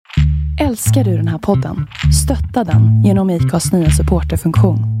Älskar du den här podden? Stötta den genom IKAs nya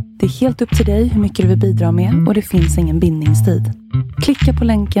supporterfunktion. Det är helt upp till dig hur mycket du vill bidra med och det finns ingen bindningstid. Klicka på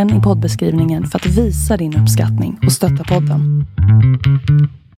länken i poddbeskrivningen för att visa din uppskattning och stötta podden.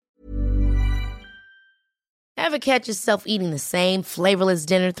 Ever catch yourself eating the same flavorless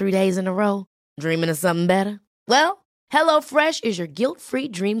dinner 3 days in a row? Dreaming of something better? Well, HelloFresh is your guilt-free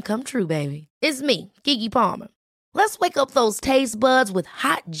dream come true, baby. It's me, Keke Palmer. Let's wake up those taste buds with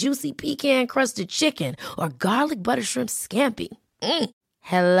hot, juicy pecan-crusted chicken or garlic butter shrimp scampi.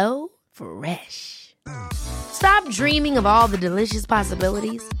 Hello Fresh. Stop dreaming of all the delicious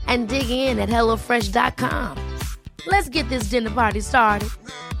possibilities and dig in at HelloFresh.com. Let's get this dinner party started.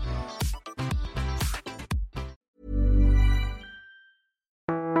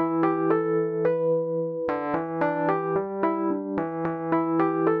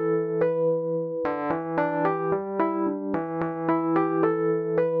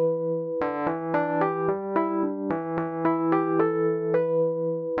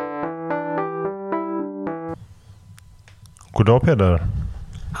 Goddag Peder.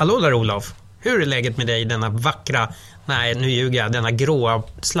 Hallå där Olof. Hur är läget med dig denna vackra, nej nu ljuger jag, denna gråa,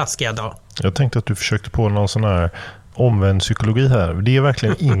 slaskiga dag? Jag tänkte att du försökte på någon sån här omvänd psykologi här. Det är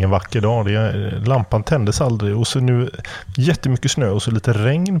verkligen ingen vacker dag. Lampan tändes aldrig och så nu jättemycket snö och så lite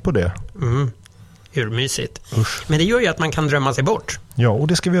regn på det. Hur mysigt. Usch. Men det gör ju att man kan drömma sig bort. Ja, och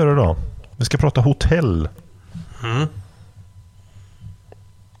det ska vi göra idag. Vi ska prata hotell.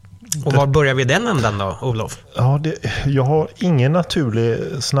 Och var börjar vi den ändan då, Olof? Ja, jag har ingen naturlig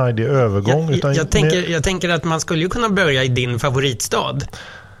snajdig övergång. Jag tänker att man skulle ju kunna börja i din favoritstad.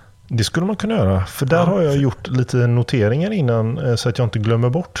 Det skulle man kunna göra. För där har jag gjort lite noteringar innan så att jag inte glömmer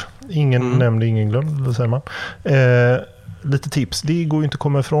bort. Ingen nämnde, ingen glömde, vad säger man. Lite tips. Det går ju inte att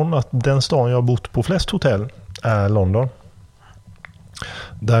komma ifrån att den stan jag har bott på flest hotell är London.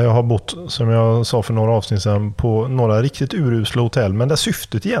 Där jag har bott, som jag sa för några avsnitt sedan, på några riktigt urusla hotell. Men där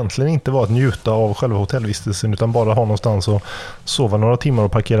syftet egentligen inte var att njuta av själva hotellvistelsen utan bara ha någonstans och sova några timmar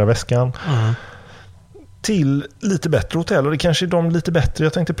och parkera väskan. Till lite bättre hotell. Och det kanske är de lite bättre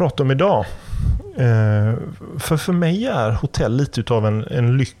jag tänkte prata om idag. För mig är hotell lite utav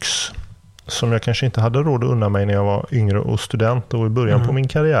en lyx som jag kanske inte hade råd att unna mig när jag var yngre och student och i början på min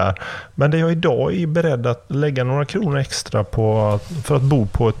karriär. Men det jag idag är beredd att lägga några kronor extra på för att bo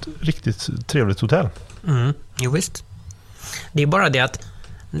på ett riktigt trevligt hotell. Jo visst. Det är bara det att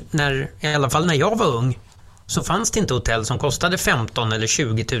i alla fall när jag var ung så fanns det inte hotell som kostade 15 eller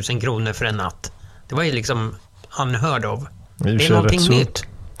 20 000 kronor för en natt. Det var ju liksom unheard of. Det är någonting nytt.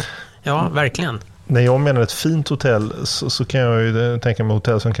 Ja, verkligen. När jag menar ett fint hotell så kan jag ju tänka mig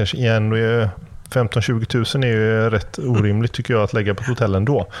hotell som kanske ändå är 15-20 000 är ju rätt orimligt tycker jag att lägga på hotellen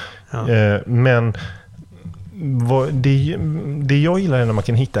då. Ja. Men det jag gillar är när man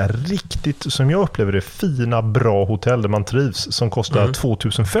kan hitta riktigt, som jag upplever det, fina, bra hotell där man trivs som kostar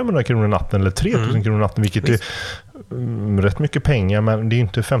 2500 kronor natten eller 3000 kronor natten, vilket är rätt mycket pengar, men det är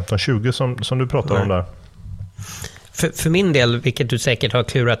inte 15-20 som du pratar om där. För min del, vilket du säkert har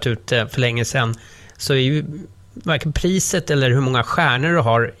klurat ut för länge sedan, så är ju varken priset eller hur många stjärnor du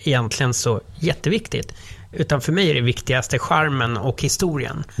har egentligen så jätteviktigt. Utan för mig är det viktigaste charmen och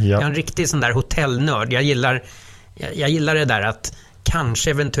historien. Ja. Jag är en riktig sån där hotellnörd. Jag gillar det där att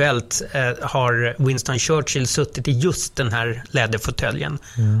kanske eventuellt har Winston Churchill suttit i just den här läderfåtöljen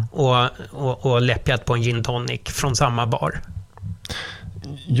och läppjat på en gin tonic från samma bar.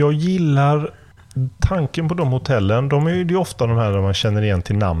 Jag gillar tanken på de hotellen. De är ju ofta de här där man känner igen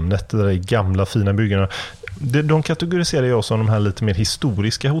till namnet, de där gamla fina byggnaderna. De kategoriserar jag som de här lite mer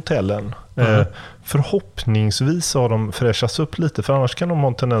historiska hotellen. Förhoppningsvis har de fräschats upp lite, för annars kan de ha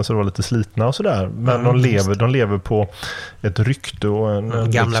en tendens att vara lite slitna och sådär. Men de lever på ett rykte och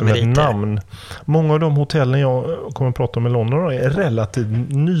liksom ett namn. Många av de hotellen jag kommer att prata om i London är relativt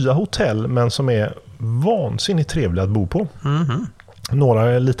nya hotell, men som är vansinnigt trevliga att bo på.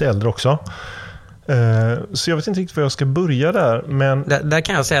 Några är lite äldre också. Så jag vet inte riktigt var jag ska börja där. Men där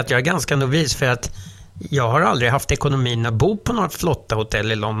kan jag säga att jag är ganska novis, för att jag har aldrig haft ekonomin att bo på något flotta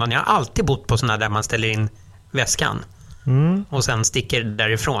hotell i London. Jag har alltid bott på sådana där man ställer in väskan och sen sticker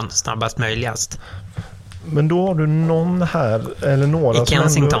därifrån snabbast möjligast. Men då har du någon här, eller några i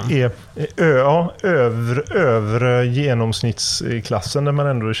Kensington. Som ändå är övre genomsnittsklassen, där man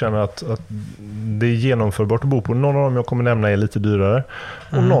ändå känner att det är genomförbart att bo på. Någon av dem jag kommer nämna är lite dyrare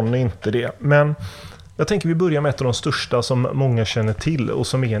och någon är inte det. Men jag tänker vi börjar med ett av de största som många känner till och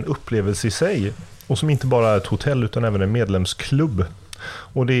som är en upplevelse i sig. Och som inte bara är ett hotell utan även en medlemsklubb.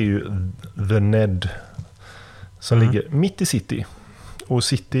 Och det är ju The Ned som ligger mitt i city. Och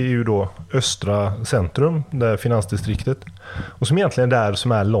City är ju då östra centrum, där finansdistriktet. Och som egentligen är där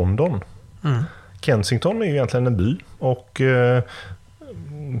som är London. Kensington är ju egentligen en by. Och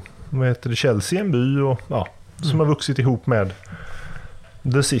vad heter det? Chelsea är en by och, som har vuxit ihop med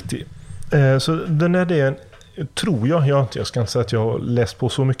The City. Så den är det, tror jag ska inte säga att jag har läst på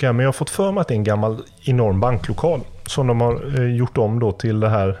så mycket här, men jag har fått för mig att det är en gammal enorm banklokal som de har gjort om då till det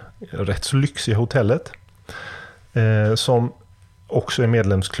här rätt så lyxiga hotellet. Som också är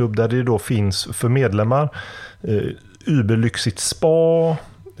medlemsklubb, där det då finns för medlemmar überlyxigt spa,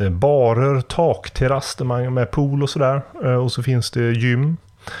 barer, takterrass med pool och sådär. Och så finns det gym.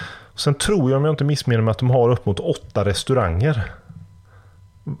 Sen tror jag, om jag inte missminner mig, att de har upp mot 8 restauranger.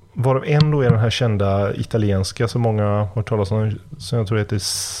 Varav en då är den här kända italienska som många har hört talas om, som jag tror heter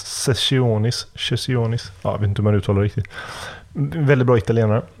Cessionis. Jag vet inte hur man uttalar det riktigt. Väldigt bra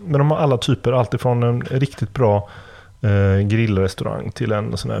italienare. Men de har alla typer, allt ifrån en riktigt bra grillrestaurang till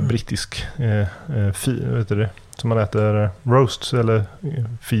en sån här brittisk vet du det, som man äter roast eller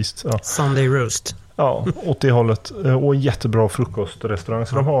feast. Ja. Sunday roast. Ja, åt det hållet. Och jättebra frukostrestaurang.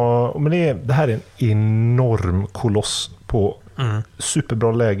 Så de har, men det här är en enorm koloss på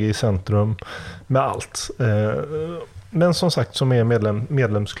superbra läge i centrum med allt. Men som sagt, som är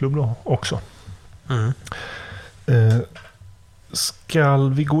medlemsklubb då också. Ska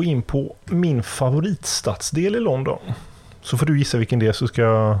vi gå in på min favoritstadsdel i London? Så får du gissa vilken det är, så ska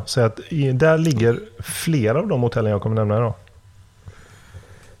jag säga att där ligger flera av de hotellen jag kommer nämna idag.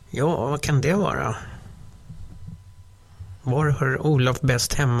 Ja, vad kan det vara? Var hör Olof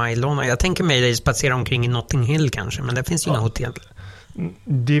bäst hemma i London? Jag tänker mig dig spacera omkring i Notting Hill kanske, men där finns ju inga hotell.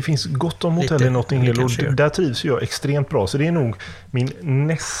 Det finns gott om hotell i Notting Hill och där trivs jag extremt bra. Så det är nog min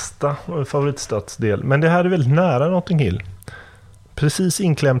nästa favoritstadsdel. Men det här är väldigt nära Notting Hill. Precis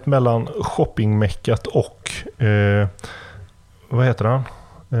inklämt mellan shoppingmäckat och vad heter han?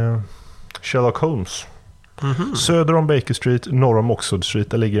 Sherlock Holmes. Söder om Baker Street, norr om Oxford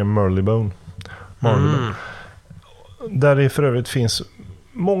Street, där ligger Marylebone. Där det för övrigt finns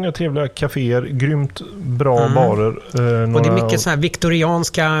många trevliga kaféer, grymt bra barer. Och det är mycket så här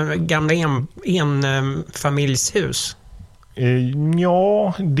viktorianska gamla enfamiljshus.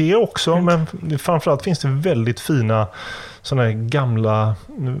 Ja, det också. Men framförallt finns det väldigt fina sådana här gamla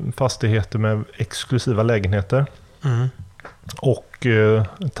fastigheter med exklusiva lägenheter. Och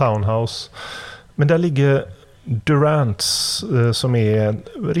townhouse. Men där ligger Durants som är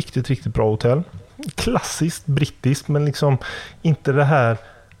riktigt, riktigt bra hotell. Klassiskt brittiskt, men liksom inte det här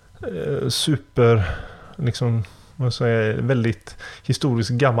super, liksom, vad säger jag, väldigt historiskt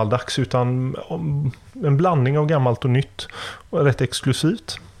gammaldags, utan en blandning av gammalt och nytt och rätt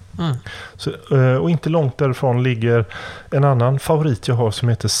exklusivt. Så, och inte långt därifrån ligger en annan favorit jag har som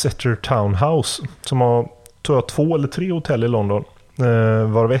heter Setter Townhouse, som har, tror jag, 2 eller 3 hotell i London.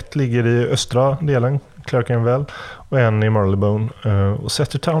 Varav ett ligger i östra delen, Clerkenwell, och en i Marylebone. Och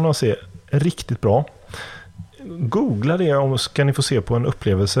Setter Townhouse är riktigt bra. Googla det om ska ni få se på en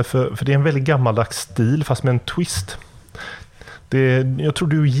upplevelse, för det är en väldigt gammaldags stil fast med en twist. Jag tror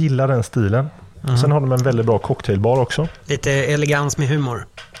du gillar den stilen. Sen har de en väldigt bra cocktailbar också. Lite elegans med humor.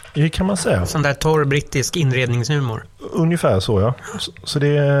 Det kan man säga. Sån där torr brittisk inredningshumor. Ungefär så, ja. Så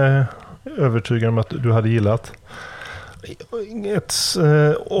det är övertygad om att du hade gillat.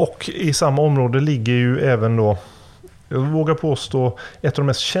 Och i samma område ligger ju även då, jag vågar påstå, ett av de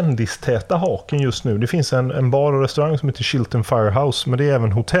mest kändistäta haken just nu. Det finns en bar och restaurang som heter Chiltern Firehouse, men det är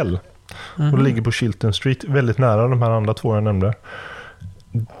även hotell. Och det ligger på Chiltern Street, väldigt nära de här andra 2 jag nämnde.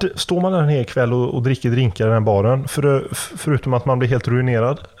 Står man där en hel kväll och dricker drinkar i den här baren, förutom att man blir helt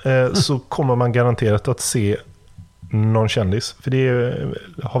ruinerad, så kommer man garanterat att se någon kändis. För det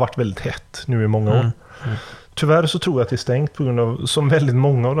har varit väldigt hett nu i många år. Tyvärr så tror jag att det är stängt på grund av, som väldigt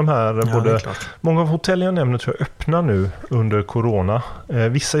många av de här, många av hotellen jag nämner tror jag öppnar nu under corona.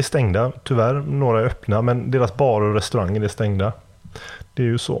 Vissa är stängda, tyvärr, några är öppna, men deras barer och restauranger är stängda. Det är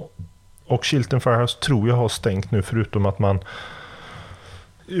ju så. Och Chiltern Firehouse tror jag har stängt nu, förutom att man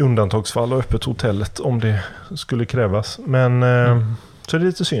i undantagsfall har öppet hotellet om det skulle krävas. Men så är det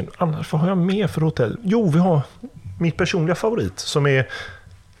lite synd. Annars, vad har jag mer för hotell? Jo, vi har mitt personliga favorit som är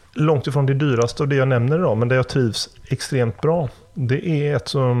långt ifrån det dyraste och det jag nämner idag, men där jag trivs extremt bra. Det är ett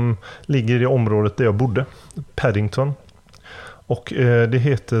som ligger i det området där jag bodde, Paddington. Och det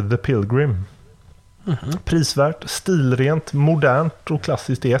heter The Pilgrim. Prisvärt, stilrent, modernt och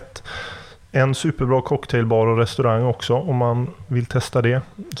klassiskt i ett. En superbra cocktailbar och restaurang också, om man vill testa det.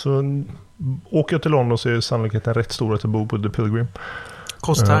 Så åker jag till London så är sannolikheten rätt stor att jag bor på The Pilgrim.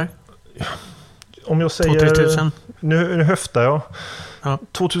 Kostar? Om jag säger... 2-3 000? Nu höftar jag. Ja.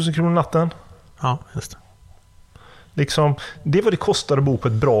 2000 kronor natten. Ja, just det. Liksom, det är vad det kostar att bo på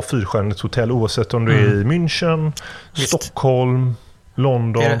ett bra 4-stjärnigt hotell oavsett om du är i München, Stockholm,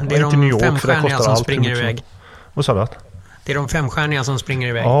 London, det är inte New York, för det kostar som allt springer iväg. Vad sa du? Det är de 5-stjärniga som springer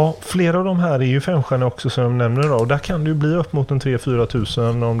iväg. Ja, flera av de här är ju 5-stjärniga också som jag nämner då. Och där kan det ju bli upp mot en 3-4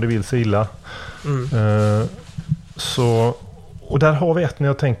 tusen om det vill sig illa. Så, och där har vi ett när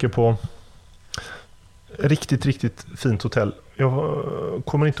jag tänker på riktigt, riktigt fint hotell. Jag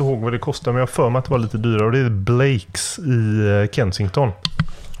kommer inte ihåg vad det kostar, men jag för mig att det var lite dyrare. Och det är Blakes i Kensington.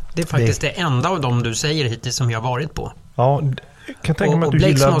 Det är faktiskt det enda av dem du säger hittills som jag har varit på. Ja, kan tänka mig att du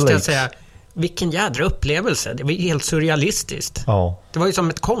Blakes gillar måste Blakes. jag säga, vilken jädra upplevelse. Det var helt surrealistiskt. Ja. Det var ju som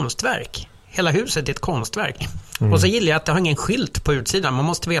ett konstverk. Hela huset är ett konstverk. Och så gillar jag att det har ingen skylt på utsidan. Man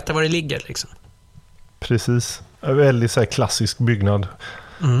måste veta var det ligger liksom. Precis. En väldigt så här klassisk byggnad.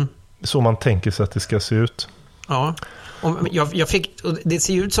 Så man tänker sig att det ska se ut. Ja. Och det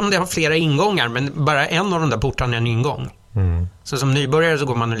ser ut som det har flera ingångar, men bara en av de där portarna är en ingång. Så som nybörjare så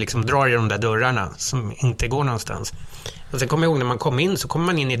går man och liksom drar i de där dörrarna som inte går någonstans. Och sen kommer jag ihåg när man kom in så kommer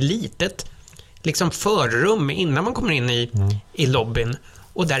man in i ett litet liksom förrum innan man kommer in i lobbyn.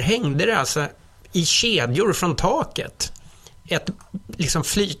 Och där hängde det alltså i kedjor från taket ett liksom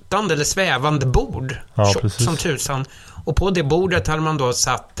flytande eller svävande bord som tusan. Och på det bordet hade man då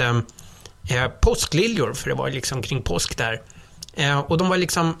satt påskliljor, för det var liksom kring påsk där. Och de var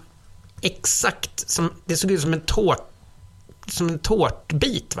liksom exakt som, det såg ut som en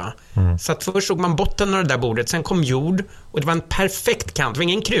tårtbit va. Så att först såg man botten av det där bordet, sen kom jord och det var en perfekt kant, det var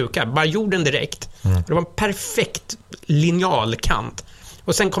ingen kruka, bara jorden direkt. Det var en perfekt linjalkant.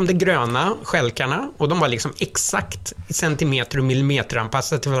 Och sen kom det gröna skälkarna och de var liksom exakt i centimeter och millimeter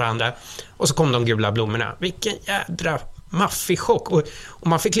anpassade till varandra. Och så kom de gula blommorna. Vilken jädra maffig chock. Och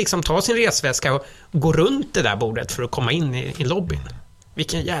man fick liksom ta sin resväska och gå runt det där bordet för att komma in i lobbyn.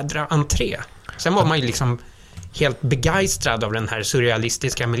 Vilken jädra entré. Sen var man ju liksom helt begeistrad av den här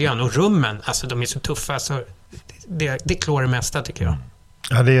surrealistiska miljön. Och rummen, alltså de är så tuffa så det klår det mesta tycker jag.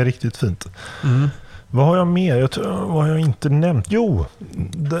 Ja, det är riktigt fint. Vad har jag mer? Vad har jag inte nämnt? Jo,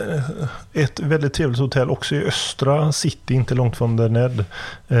 ett väldigt trevligt hotell också i östra city, inte långt från The Ned,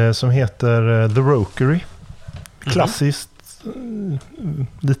 som heter The Rockery. Klassiskt,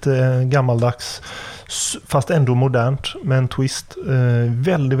 lite gammaldags, fast ändå modernt med en twist.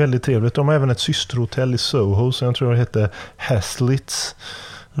 Väldigt, väldigt trevligt. De har även ett systerhotell i Soho som jag tror det heter Haslits.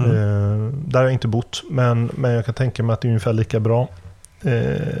 Där har jag inte bott, men jag kan tänka mig att det är ungefär lika bra.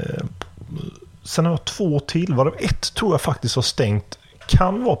 Sen har jag 2 till, varav ett tror jag faktiskt har stängt.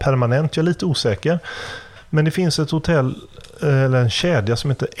 Kan vara permanent, jag är lite osäker. Men det finns ett hotell, eller en kedja som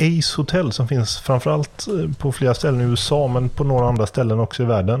heter Ace Hotel som finns framförallt på flera ställen i USA men på några andra ställen också i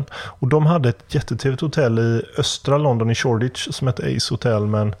världen. Och de hade ett jättetrevligt hotell i östra London i Shoreditch som heter Ace Hotel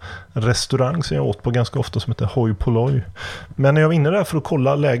med en restaurang som jag åt på ganska ofta som heter Hoi Polloi. Men när jag var inne där för att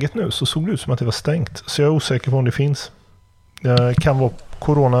kolla läget nu så såg det ut som att det var stängt. Så jag är osäker på om det finns. Det kan vara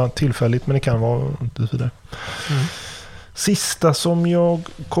corona tillfälligt men det kan vara inte vidare. Sista som jag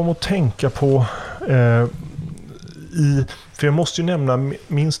kom att tänka på för jag måste ju nämna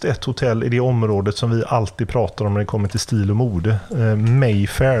minst ett hotell i det området som vi alltid pratar om när det kommer till stil och mode.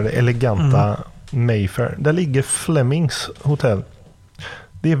 Mayfair, det eleganta Mayfair. Där ligger Flemings hotell.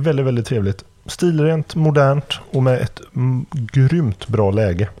 Det är väldigt, väldigt trevligt. Stilrent, modernt och med ett grymt bra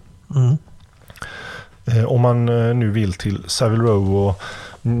läge. Om man nu vill till Savile Row och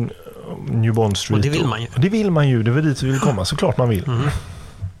New Bond Street. Och det vill man ju. Det vill man ju, det var dit vi vill komma, såklart man vill.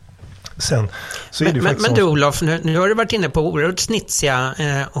 Sen, så är det men du Olof, nu har du varit inne på oerhört snitsiga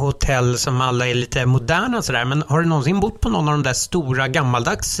hotell som alla är lite moderna och sådär, men har du någonsin bott på någon av de där stora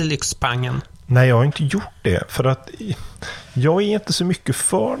gammaldags lyxspangen? Nej, jag har inte gjort det för att jag är inte så mycket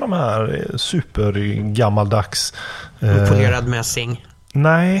för de här supergammaldags polerad mässing.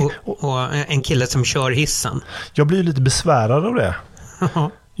 Nej. Och en kille som kör hissen. Jag blir lite besvärad av det.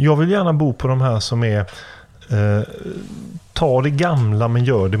 Jag vill gärna bo på de här som är ta det gamla men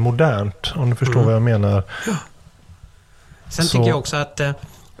gör det modernt, om du förstår vad jag menar. Sen tycker jag också att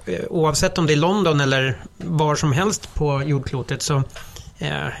oavsett om det är London eller var som helst på jordklotet så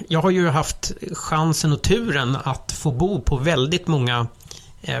jag har ju haft chansen och turen att få bo på väldigt många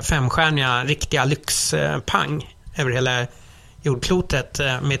 5-stjärniga riktiga lyxpang över hela jordklotet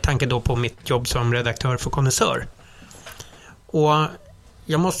med tanke då på mitt jobb som redaktör för Connoisseur. Och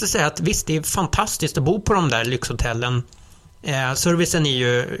jag måste säga att visst, det är fantastiskt att bo på de där lyxhotellen. Servicen är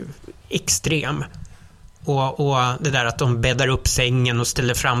ju extrem. Och det där att de bäddar upp sängen och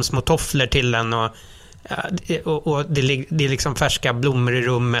ställer fram små tofflor till den och det är liksom färska blommor i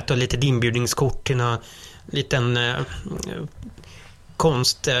rummet och lite inbjudningskort till någon liten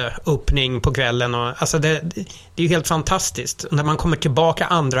konstöppning på kvällen. Och, alltså det är ju helt fantastiskt. Och när man kommer tillbaka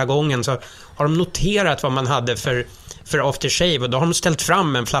andra gången så har de noterat vad man hade för aftershave, och då har de ställt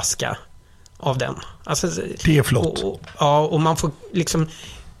fram en flaska av den. Alltså, det är flott. Och man får liksom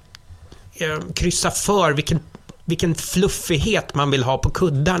kryssa för vilken fluffighet man vill ha på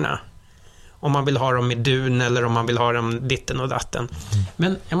kuddarna. Om man vill ha dem i dun eller om man vill ha dem ditten och datten.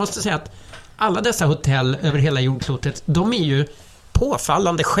 Men jag måste säga att alla dessa hotell över hela jordklotet, de är ju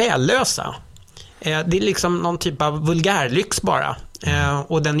påfallande själlösa. Det är liksom någon typ av vulgärlyx bara.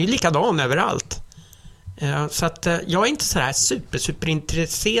 Och den är ju likadan överallt. Så att jag är inte så här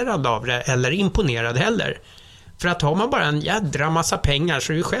superintresserad av det eller imponerad heller. För att har man bara en jädra massa pengar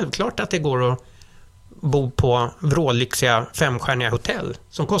så är det ju självklart att det går att bo på vrålyxiga 5-stjärniga hotell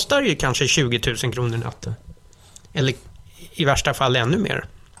som kostar ju kanske 20 000 kronor natten. Eller i värsta fall ännu mer.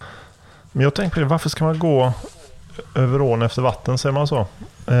 Men jag tänker, varför ska man gå över ån efter vatten, säger man så?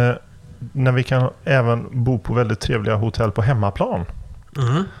 När vi kan även bo på väldigt trevliga hotell på hemmaplan.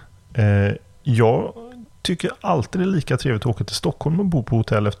 Jag tycker alltid det är lika trevligt att åka till Stockholm och bo på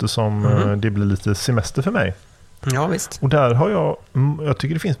hotell, eftersom det blir lite semester för mig. Ja, visst. Och där har jag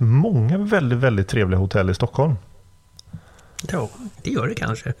tycker det finns många väldigt, väldigt trevliga hotell i Stockholm. Ja, det gör det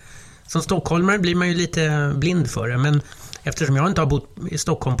kanske. Som stockholmare blir man ju lite blind för det, men eftersom jag inte har bott i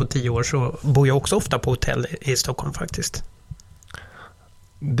Stockholm på 10 år så bor jag också ofta på hotell i Stockholm faktiskt.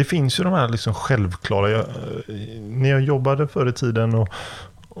 Det finns ju de här liksom självklara. När jag jobbade förr i tiden och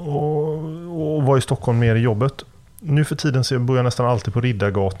var i Stockholm mer i jobbet. Nu för tiden så bor jag nästan alltid på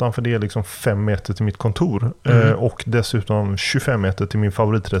Riddargatan, för det är liksom 5 meter till mitt kontor. Och dessutom 25 meter till min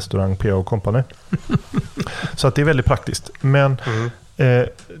favoritrestaurang P.A. Company. Så att det är väldigt praktiskt. Men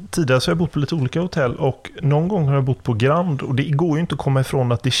tidigare så har jag bott på lite olika hotell, och någon gång har jag bott på Grand, och det går ju inte att komma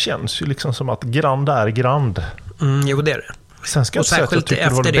ifrån att det känns ju liksom som att Grand är Grand. Jo, det är det. Sen ska och jag säga att jag tycker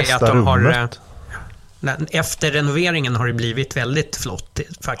det var det bästa att de rummet. Efter renoveringen har det blivit väldigt flott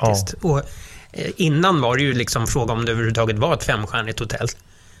faktiskt. Ja. Och innan var det ju liksom fråga om det överhuvudtaget var ett 5-stjärnigt hotell.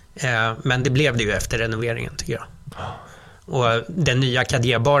 Men det blev det ju efter renoveringen, tycker jag. Och den nya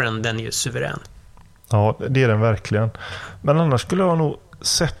Kadebaren, den är ju suverän. Ja, det är den verkligen. Men annars skulle jag nog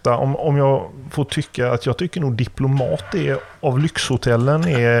sätta, om jag får tycka, att jag tycker nog Diplomat är, av lyxhotellen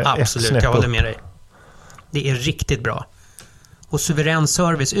är absolut, ett snäpp jag håller upp. med dig. Det är riktigt bra. Och suverän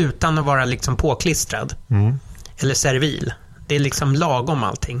service utan att vara liksom påklistrad. Eller servil. Det är liksom lagom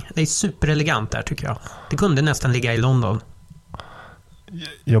allting. Det är superelegant där, tycker jag. Det kunde nästan ligga i London.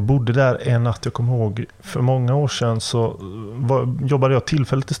 Jag bodde där en natt, jag kommer ihåg, för många år sedan så jobbade jag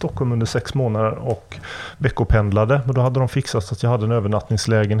tillfälligt i Stockholm under 6 månader och veckopendlade. Men då hade de fixat så att jag hade en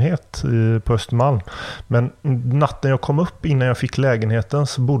övernattningslägenhet på Östermalm. Men natten jag kom upp, innan jag fick lägenheten,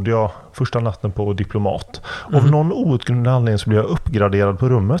 så bodde jag första natten på Diplomat. Av någon outgrundlig anledning så blev jag uppgraderad på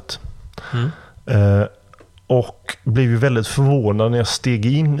rummet. Och blev ju väldigt förvånad när jag steg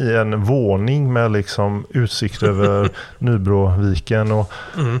in i en våning med liksom utsikt över Nybroviken och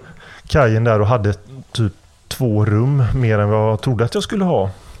kajen där, och hade typ 2 rum mer än vad jag trodde att jag skulle ha.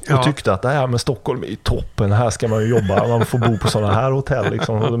 Och tyckte att det här med Stockholm är toppen, här ska man ju jobba, man får bo på sådana här hotell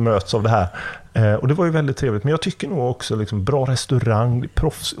liksom, och möts av det här. Och det var ju väldigt trevligt, men jag tycker nog också liksom, bra restaurang,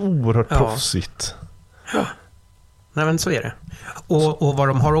 oerhört proffsigt. Ja. Nej, men så är det. Och vad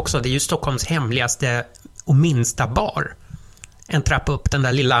de har också, det är ju Stockholms hemligaste och minsta bar. En trappa upp, den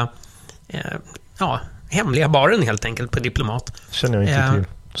där lilla hemliga baren helt enkelt på Diplomat. Känner jag inte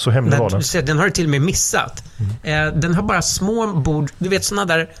till. Så hemlig var den. Den har du till och med missat. Den har bara små bord, du vet, såna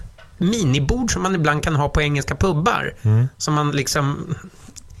där minibord som man ibland kan ha på engelska pubbar. Som man liksom,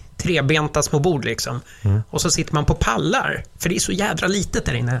 3-benta små bord liksom. Och så sitter man på pallar, för det är så jädra litet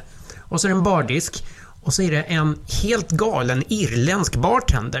där inne. Och så är det en bardisk, och så är det en helt galen irländsk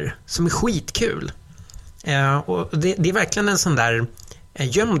bartender som är skitkul. Och det är verkligen en sån där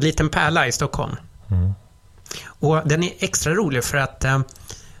gömd liten pärla i Stockholm. Och den är extra rolig för att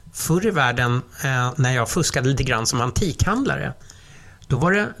förr i världen, när jag fuskade lite grann som antikhandlare, då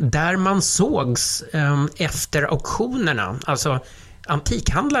var det där man sågs efter auktionerna. Alltså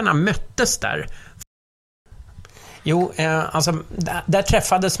antikhandlarna möttes där. Jo, alltså där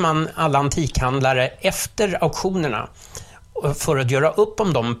träffades man, alla antikhandlare, efter auktionerna för att göra upp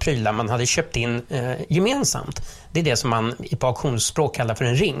om de prylar man hade köpt in gemensamt. Det är det som man på auktionsspråk kallar för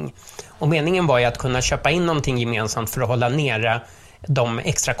en ring. Och meningen var ju att kunna köpa in någonting gemensamt för att hålla nere de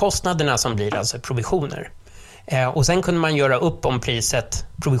extra kostnaderna som blir, alltså provisioner. Och sen kunde man göra upp om priset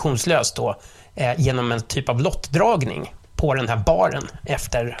provisionslöst då, genom en typ av lottdragning på den här baren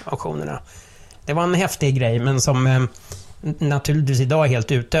efter auktionerna. Det var en häftig grej, men som naturligtvis idag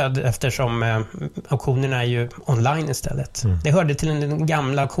helt utdöd eftersom auktionerna är ju online istället. Det hörde till den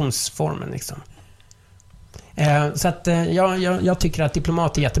gamla auktionsformen liksom. Så att jag tycker att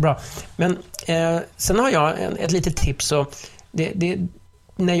Diplomat är jättebra. Men sen har jag ett litet tips. Och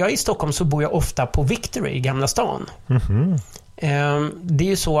när jag är i Stockholm så bor jag ofta på Victory i Gamla stan. Det är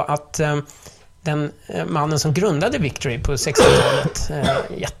ju så att den mannen som grundade Victory på 60-talet,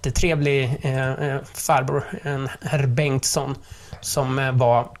 jättetrevlig farbror, en herr Bengtsson, som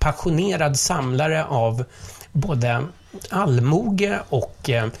var passionerad samlare av både allmoge och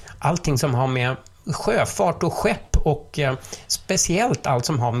allting som har med sjöfart och skepp och speciellt allt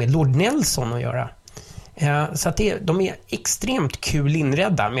som har med Lord Nelson att göra. Så att de är extremt kul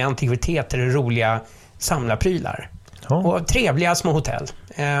inredda med antikviteter och roliga samlarprylar. Och trevliga små hotell.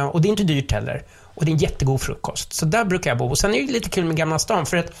 Och det är inte dyrt heller. Och det är en jättegod frukost. Så där brukar jag bo. Och sen är det lite kul med Gamla stan.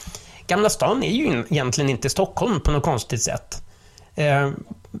 För att Gamla stan är ju egentligen inte Stockholm på något konstigt sätt.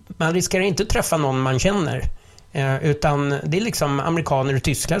 Man riskerar inte att träffa någon man känner. Utan det är liksom amerikaner och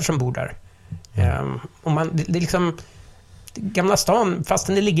tyskar som bor där. Och det är liksom Gamla stan,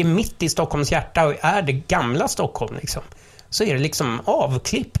 fastän det ligger mitt i Stockholms hjärta och är det gamla Stockholm liksom, så är det liksom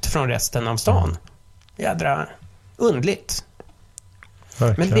avklippt från resten av stan. Jädra undligt.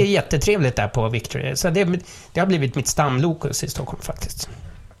 Verkligen. Men det är jättetrevligt där på Victory. Så det har blivit mitt stamlokus i Stockholm faktiskt.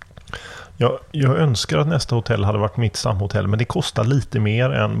 Jag önskar att nästa hotell hade varit mitt stamhotell, men det kostar lite mer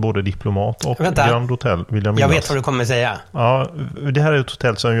än både Diplomat och Grand Hotel, vill jag minnas. Jag vet vad du kommer säga. Ja, det här är ett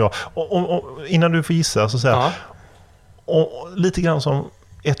hotell som jag... innan du får gissa så säger jag... lite grann som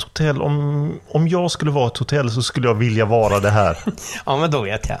ett hotell. Om jag skulle vara ett hotell så skulle jag vilja vara det här. Ja, men då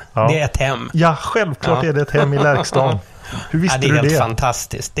vet jag. Ja. Det är ett hem. Ja, självklart är det ett hem i Lärkstan. Hur visste du det? Det är helt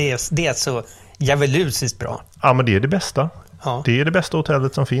fantastiskt. Det är så djävulusiskt bra. Ja, men det är det bästa. Ja. Det är det bästa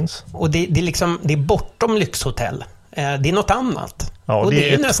hotellet som finns. Och det är bortom lyxhotell. Det är något annat. Ja, och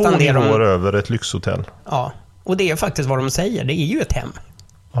det är nästan 2 nivåer över ett lyxhotell. Ja, och det är faktiskt vad de säger. Det är ju ett hem.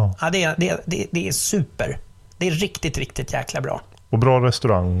 Ja, det är super. Det är riktigt, riktigt jäkla bra. Och bra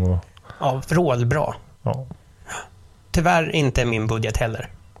restaurang. Och... Ja, vrålbra. Ja. Tyvärr inte min budget heller.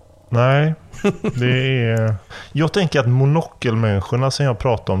 Nej, det är... Jag tänker att monokelmänniskorna som jag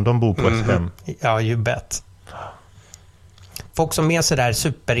pratar om, de bor på ett hem. Ja, you bet. Folk som är så där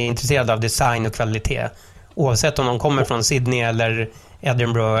superintresserade av design och kvalitet, oavsett om de kommer från Sydney eller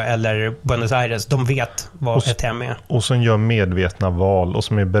Edinburgh eller Buenos Aires, de vet vad ett hem är. Och som gör medvetna val och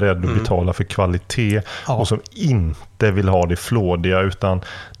som är beredd att betala för kvalitet och som inte vill ha det flådiga utan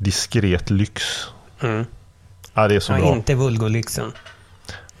diskret lyx. Ja, det är så bra. Inte vulgolyxen.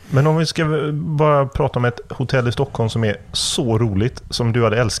 Men om vi ska bara prata om ett hotell i Stockholm som är så roligt, som du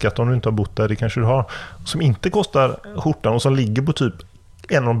hade älskat om du inte har bott där, det kanske du har, som inte kostar skjortan och som ligger på typ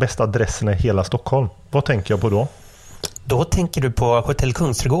en av de bästa adresserna i hela Stockholm. Vad tänker jag på då? Då tänker du på Hotell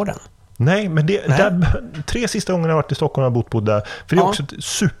Kungsträdgården. Nej, men där, 3 sista gånger jag har varit i Stockholm har jag bott på där. För det är också ett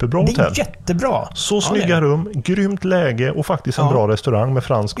superbra hotell. Det är jättebra. Så snygga rum, grymt läge och faktiskt en bra restaurang med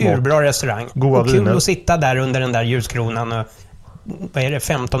fransk mat. Urbra restaurang. Goda och kul viner. Att sitta där under den där ljuskronan och vad är det,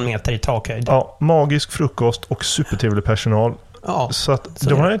 15 meter i takhöjd. Ja, magisk frukost och supertrevlig personal. Ja, så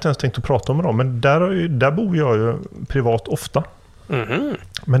de har jag inte ens tänkt att prata om dem. Men där bor jag ju privat ofta.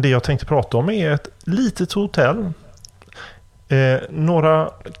 Men det jag tänkte prata om är ett litet hotell. Några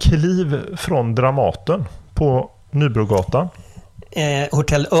kliv från Dramaten på Nybrogatan.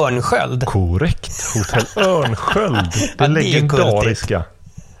 Hotell Örnsköld. Korrekt, Hotell Örnsköld. Det legendariska.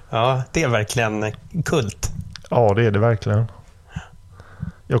 Ja, det är verkligen kult. Ja, det är det verkligen.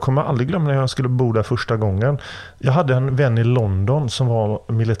 Jag kommer aldrig glömma när jag skulle bo där första gången. Jag hade en vän i London som var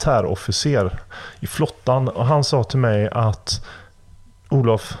militärofficer i flottan. Och han sa till mig att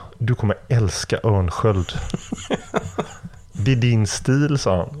Olof, du kommer älska Örnsköld. Det är din stil,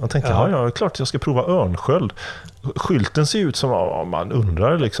 sa han. Jag tänkte, ja, klart jag ska prova Örnsköld. Skylten ser ut som man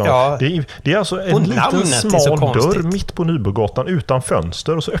undrar liksom. Ja. Det är alltså en liten smal dörr mitt på Nybrogatan utan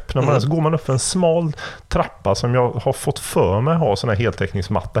fönster och så öppnar man den, så går man upp för en smal trappa som jag har fått för mig ha sån här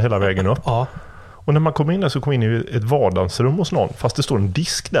heltäckningsmatta hela vägen upp. Ja. Och när man kommer in där så kommer man in i ett vardagsrum hos någon, fast det står en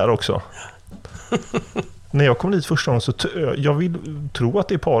disk där också. När jag kom dit första gången så jag vill tro att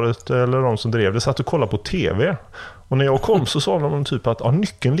det är paret eller de som drev det satt och kollade på tv. Och när jag kom så sa de typ att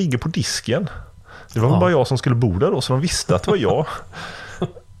nyckeln ligger på disken. Det var bara jag som skulle bo där då, så de visste att det var jag.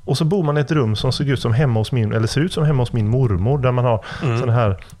 Och så bor man i ett rum som ser ut som hemma hos min mormor, där man har såna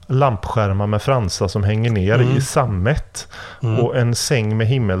här lampskärmar med fransar som hänger ner i sammet och en säng med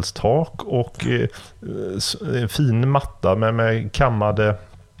himmelstak och en fin matta med kammade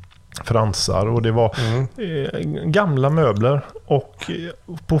fransar och det var gamla möbler och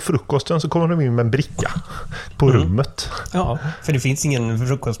på frukosten så kommer de in med en bricka på rummet. Ja, för det finns ingen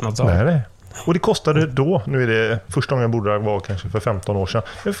frukostmatsal. Nej. Och det kostade då, nu är det första gången jag bodde där var kanske för 15 år sedan,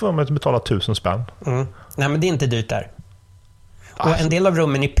 jag får mig att betala 1000 spänn. Nej, men det är inte dyrt där. Och en del av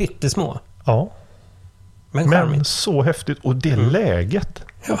rummen är pyttesmå. Ja. Men så häftigt. Och det läget.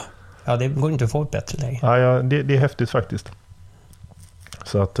 Ja, det går inte att få ett bättre läge. Ja, det är häftigt faktiskt.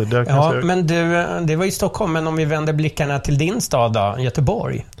 Så att där kan jag säga... Men du, det var i Stockholm, men om vi vänder blickarna till din stad då,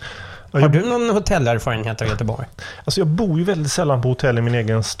 Göteborg. Har du någon hotellerfarenhet av Göteborg? Alltså jag bor ju väldigt sällan på hotell i min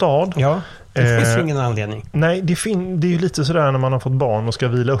egen stad. Ja, det finns ingen anledning. Nej, det är ju lite sådär när man har fått barn och ska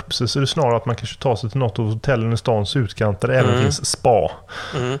vila upp sig, så är det snarare att man kanske tar sig till något av hotellen i stans utkanter där det även finns spa.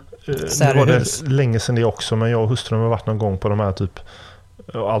 Det var det länge sedan det också, men jag och hustrun har varit någon gång på de här typ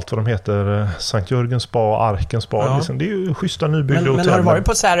allt vad de heter, Sankt Jörgens spa, Arkens spa. Ja. Det är ju schyssta nybyggda hotell. Men har du varit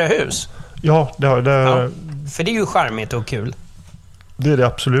på Säröhus? Ja, det har jag. För det är ju charmigt och kul. Det är det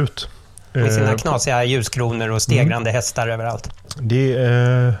absolut. Med sina knasiga ljuskronor och stegrande hästar överallt. Det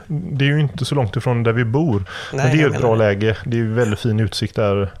är ju inte så långt ifrån där vi bor. Nej, men det är ett bra läge. Det är ju väldigt fin utsikt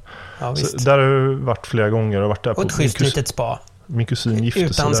där. Ja, visst. Där har jag varit flera gånger. Varit där och ett schysst litet spa. Min kusin gifte sig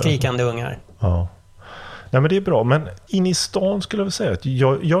utan där. skrikande ungar. Ja. Nej, men det är bra. Men in i stan skulle jag väl säga att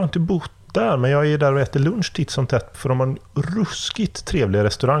jag har inte bott där, men jag är där och äter lunch titt som tätt, för de har en ruskigt trevlig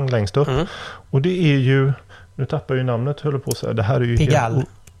restaurang längst upp. Och det är ju, nu tappar jag ju namnet, höll på att säga. Det här är ju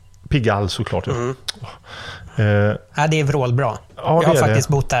Pigalle såklart. Ja, det är vrålbra. Ja, jag har faktiskt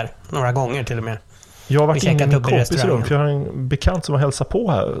bott där några gånger till och med. Jag har varit inne i min kompis rum, för jag har en bekant som har hälsat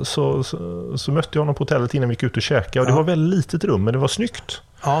på här. Så mötte jag honom på hotellet innan vi gick ut och käkade. Och det var väldigt litet rum, men det var snyggt.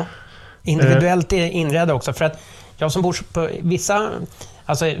 Ja, individuellt inredda också. För att jag som bor på vissa...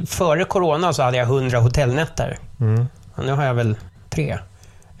 Alltså före corona så hade jag 100 hotellnätter. Och nu har jag väl 3.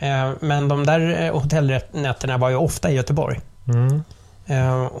 Men de där hotellnätterna var ju ofta i Göteborg.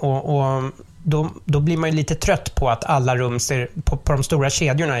 Och då blir man ju lite trött på att alla rum på de stora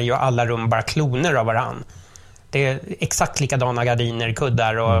kedjorna är ju alla rum bara kloner av varann. Det är exakt likadana gardiner,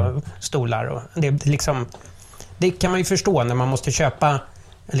 kuddar och stolar. Och det kan man ju förstå när man måste köpa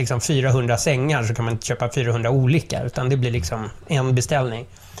 400 sängar, så kan man inte köpa 400 olika, utan det blir en beställning.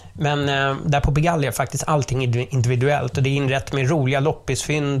 Men där på Pigalle är faktiskt allting individuellt, och det är inrätt med roliga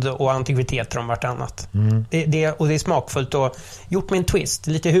loppisfynd och antikviteter om vartannat. Och det är smakfullt och gjort med en twist,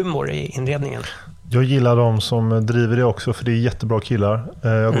 lite humor i inredningen. Jag gillar de som driver det också, för det är jättebra killar. Jag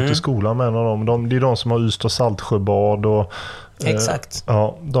har gått i skolan med en av dem. Det är de som har Ystad Saltsjöbad och exakt.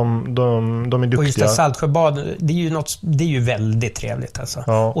 Ja, de är duktiga. Och Ystad Saltsjöbad, det är ju väldigt trevligt alltså.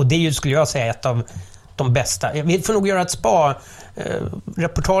 Ja. Och det är ju, skulle jag säga, ett av de bästa. Vi får nog göra ett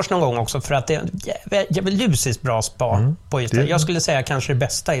spa-reportage någon gång också, för att det är jävligt lusiskt bra spa på Ystad. Jag skulle säga kanske det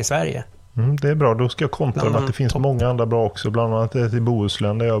bästa i Sverige. Det är bra, då ska jag kontra med att det finns många andra bra också. Bland annat i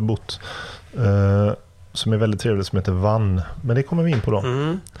Bohuslän där jag har bott, som är väldigt trevligt, som heter Vann. Men det kommer vi in på då.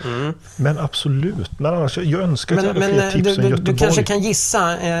 Men absolut. Men annars, jag önskar att jag hade fler tips än Göteborg. Du kanske kan gissa.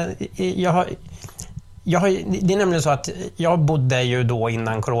 Det är nämligen så att jag bodde ju då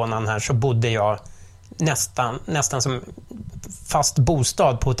innan coronan här, så bodde jag nästan som fast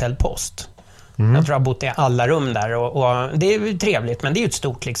bostad på Hotell Post. Jag tror jag har bott i alla rum där, och det är ju trevligt, men det är ju ett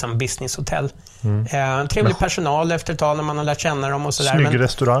stort businesshotell. Trevlig personal efter ett tag när man har lärt känna dem och sådär. Snygg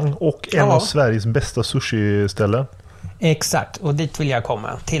restaurang och en av Sveriges bästa sushi-ställen. Exakt, och dit vill jag komma.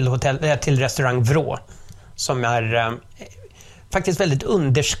 Till restaurang Vrå, som är faktiskt väldigt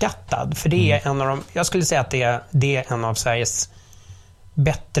underskattad, för det är en av de, jag skulle säga att det är en av Sveriges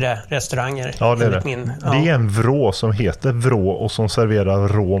bättre restauranger. Ja, det är det. Det är en vrå som heter Vrå och som serverar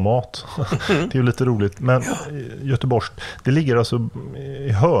rå mat. Det är ju lite roligt. Men Göteborg, det ligger alltså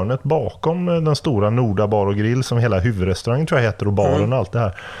i hörnet bakom den stora Norda bar och grill, som hela huvudrestaurangen tror jag heter, och baren och allt det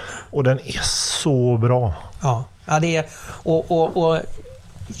här. Och den är så bra. Ja, det är och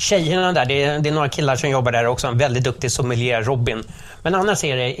tjejerna där, det är några killar som jobbar där också, en väldigt duktig sommelier, Robin. Men annars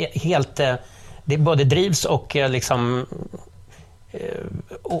är det helt, det både drivs och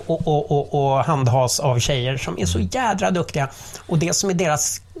och handhas av tjejer som är så jädra duktiga. Och det som är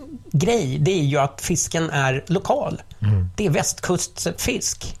deras grej, det är ju att fisken är lokal. Det är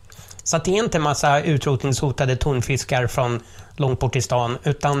västkustfisk. Så att det är inte en massa utrotningshotade tonfiskar från långt bort i stan,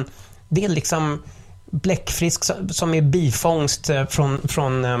 utan det är bläckfisk som är bifångst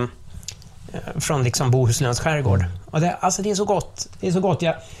från Bohusläns skärgård. Och det är så gott. Det är så gott.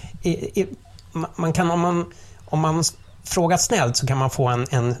 Man kan, om man frågar snällt, så kan man få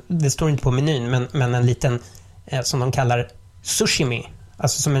en det står inte på menyn, men en liten som de kallar sushimi,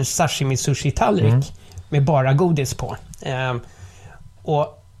 alltså som en sashimi sushi-tallrik med bara godis på.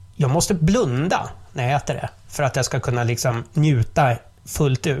 Och jag måste blunda när jag äter det för att jag ska kunna liksom njuta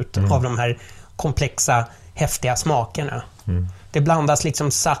fullt ut av de här komplexa, häftiga smakerna. Det blandas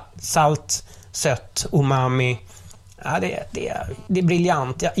liksom salt, sött, umami. Ja, det är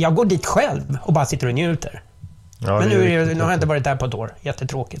briljant. Jag går dit själv och bara sitter och njuter. Ja, men nu har jag inte varit där på ett år.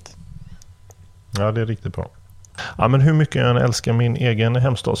 Jättetråkigt. Ja, det är riktigt bra. Ja, men hur mycket jag älskar min egen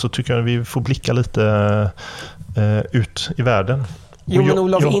hemstad så tycker jag att vi får blicka lite ut i världen. Jo, men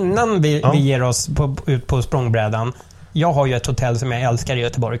Olof, innan vi ger oss ut på språngbrädan. Jag har ju ett hotell som jag älskar i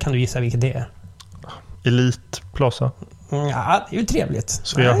Göteborg. Kan du gissa vilket det är? Elite Plaza. Ja, det är ju trevligt.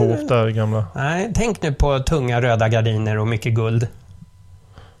 Sveahof där gamla. Nej, tänk nu på tunga röda gardiner och mycket guld.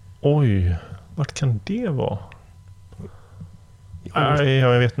 Oj, vart kan det vara? Nej,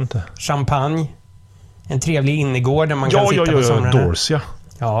 jag vet inte. Champagne. En trevlig innergård där man kan sitta på somrarna. Dorsia.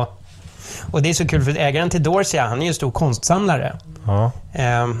 Ja. Och det är så kul för ägaren till Dorsia, han är ju en stor konstsamlare. Ja.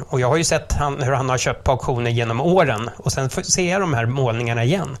 Och jag har ju sett hur han har köpt på auktioner genom åren. Och sen ser jag de här målningarna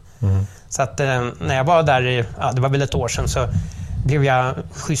igen. Så att när jag var där, det var väl ett år sedan, så blev jag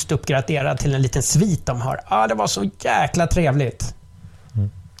schysst uppgraderad till en liten svit de har. Det var så jäkla trevligt.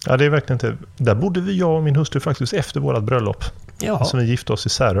 Ja, det är verkligen inte. Där bodde jag och min hustru faktiskt efter vårat bröllop. Ja. Som vi gifte oss i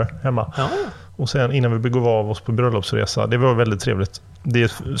Särö hemma. Ja. Och sen innan vi begav av oss på bröllopsresa. Det var väldigt trevligt. Det är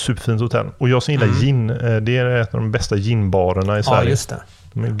ett superfint hotell. Och jag som gillar gin, det är ett av de bästa ginbarerna i Sverige. Ja, just det.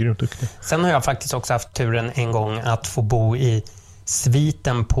 De är grymt duktiga. Sen har jag faktiskt också haft turen en gång att få bo i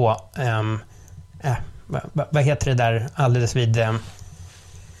sviten på vad heter det där alldeles vid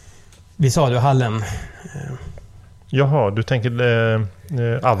Saluhallen. Jaha, du tänker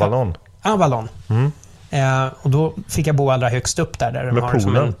Avalon. Avalon. Och då fick jag bo allra högst upp där de med har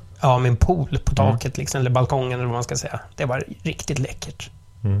poolen? Med en pool på taket liksom, eller balkongen eller vad man ska säga. Det var riktigt läckert.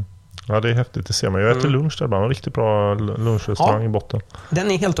 Ja, det är häftigt, det ser man. Jag äter lunch där ibland. En riktigt bra lunchrestaurang i botten.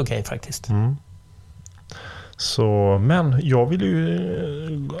 Den är helt okej faktiskt. Så, men jag vill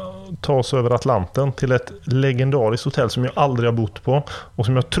ju ta oss över Atlanten till ett legendariskt hotell som jag aldrig har bott på och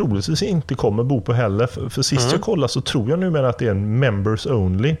som jag troligtvis inte kommer bo på heller. För sist jag kollade så tror jag numera att det är en members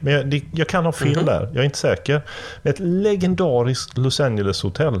only. Men jag kan ha fel där, jag är inte säker. Ett legendariskt Los Angeles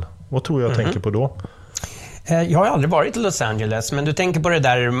hotell. Vad tror jag tänker på då? Jag har aldrig varit i Los Angeles, men du tänker på det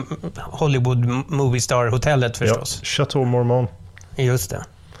där Hollywood Movie Star-hotellet förstås. Ja, Chateau Marmont. Just det.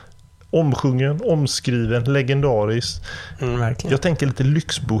 Omsjungen, omskriven, legendarisk. Verkligen. Jag tänker lite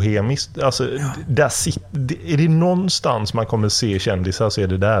lyxbohemiskt. Alltså, är det någonstans man kommer se kändisar så är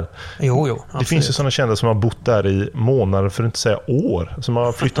det där. Jo, absolut. Det finns ju sådana kändisar som har bott där i månader, för att inte säga år, som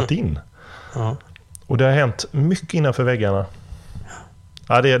har flyttat in. Och det har hänt mycket innanför väggarna.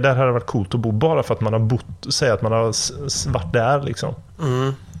 Ja, där har det varit coolt att bo bara för att man har bott, säga att man har varit där liksom.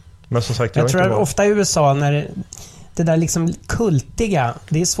 Men som sagt, jag tror att ofta i USA när det där liksom kultiga,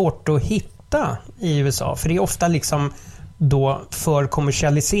 det är svårt att hitta i USA, för det är ofta liksom då för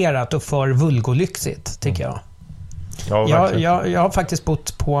kommersialiserat och för vulgolyxigt tycker jag. Ja, jag har faktiskt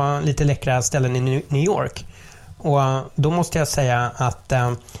bott på lite läckra ställen i New York. Och då måste jag säga att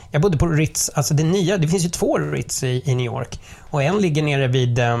jag bodde på Ritz, alltså det finns ju 2 Ritz i New York. Och en ligger nere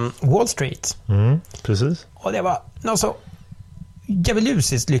vid Wall Street. Precis. Och det var något så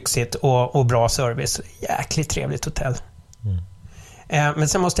djävulusiskt lyxigt och bra service. Jäkligt trevligt hotell. Men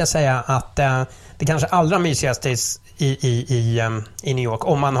sen måste jag säga att det kanske allra mysigaste i New York,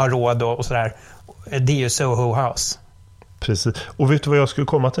 om man har råd och sådär, det är ju Soho House. Precis. Och vet du vad jag skulle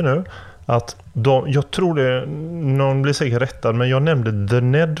komma till nu? Att jag tror det, någon blir säkert rättad, men jag nämnde The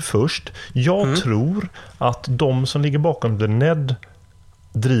Ned först. Jag tror att de som ligger bakom The Ned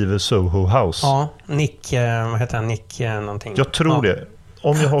driver Soho House. Ja, Nick, vad heter han? Nick någonting. Jag tror det.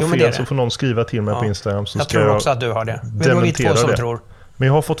 Om jag har fel så får någon skriva till mig på Instagram. Så jag tror också att du har det. Men då är vi 2 som tror. Men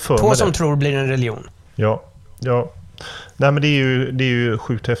jag har fått för mig 2 som tror blir en religion. Ja. Nej, men det är ju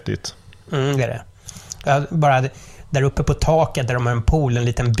sjukt häftigt. Det är det. Bara där uppe på taket där de har en pool, en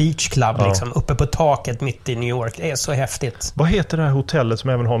liten beach club liksom, uppe på taket mitt i New York. Det är så häftigt. Vad heter det här hotellet som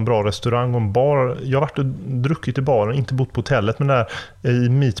även har en bra restaurang och en bar? Jag har varit och druckit i baren, inte bott på hotellet, men där i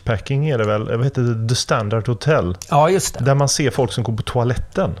Meatpacking är det väl, vad heter det? The Standard Hotel. Ja, just det. Där man ser folk som går på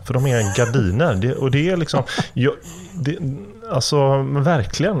toaletten, för de är gardiner. Och det är liksom... Alltså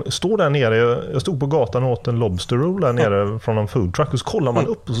verkligen, står där nere, jag stod på gatan och åt en lobster roll där nere från en food truck, och så kollar man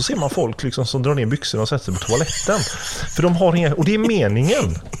upp och så ser man folk liksom som drar ner byxorna och sätter sig på toaletten. För de har inga, och det är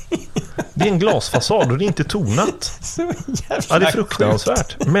meningen. Det är en glasfasad och det är inte tonat. Ja, det är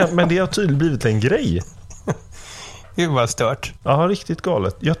fruktansvärt. Men det har tydligen blivit en grej. Det var stört. Ja, riktigt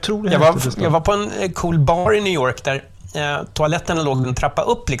galet. Jag tror det jag var på en cool bar i New York där toaletterna låg en trappa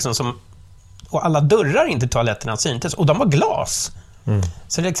upp liksom som, och alla dörrar in till toaletterna syntes, och de var glas.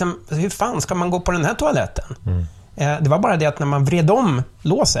 Så liksom, hur fan ska man gå på den här toaletten? Det var bara det att när man vred om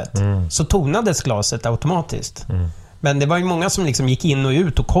låset så tonades glaset automatiskt. Men det var ju många som liksom gick in och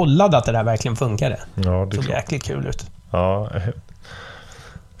ut och kollade att det där verkligen funkade. Ja, det såg jäkligt kul ut. Ja.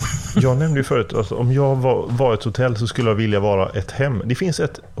 Jag nämnde ju förut, alltså, om jag var ett hotell så skulle jag vilja vara ett hem. Det finns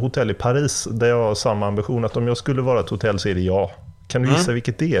ett hotell i Paris där jag har samma ambition, att om jag skulle vara ett hotell så är det jag. Kan du gissa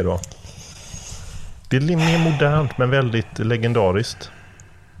vilket det är då? Det är mer modernt men väldigt legendariskt.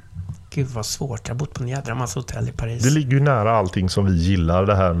 Gud vad svårt, jag har bott på en jädra massa hotell i Paris. Det ligger ju nära allting som vi gillar,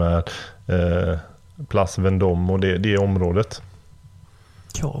 det här med Place Vendôme och det området.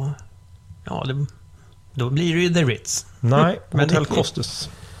 Ja, då blir det ju The Ritz. Nej, Men Hotel Costes.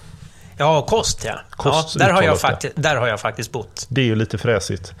 Ja, Kost, ja. Kost, där har jag faktiskt bott. Det är ju lite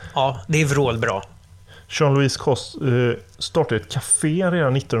fräsigt. Ja, det är vrålbra. Jean-Louis Coste startade ett café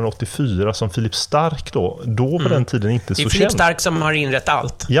redan 1984 som Philip Stark då på den tiden inte så känd. Det är Philip Stark som har inrett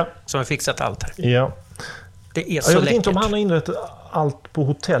allt. Ja. Som har fixat allt här. Ja. Det är så jag vet läckert. inte om han har inrett allt på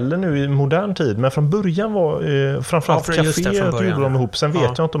hotellen nu i modern tid, men från början var framförallt caféet gjorde de ihop. Sen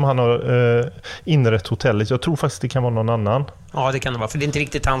vet jag inte om han har inrett hotellet. Jag tror faktiskt det kan vara någon annan. Ja, det kan det vara, för det är inte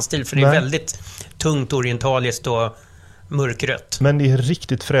riktigt hans stil, för det är väldigt tungt orientaliskt och mörkrött. Men det är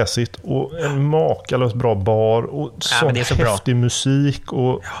riktigt fräsigt och en makalös bra bar och sån häftig musik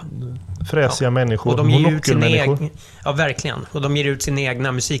och fräsiga människor. Och de ger ut sin egen, ja, verkligen. Och de ger ut sina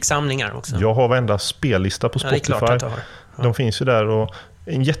egna musiksamlingar också. Jag har varenda spellista på Spotify. Ja, det är klart att du har. Ja. De finns ju där, och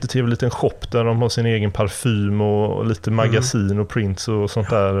en jättetrevlig liten shop där de har sin egen parfym och lite magasin och prints och sånt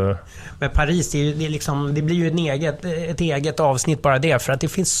där. Men Paris, det blir ju ett eget avsnitt bara det, för att det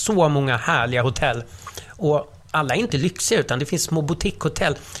finns så många härliga hotell. Och alla är inte lyxiga, utan det finns små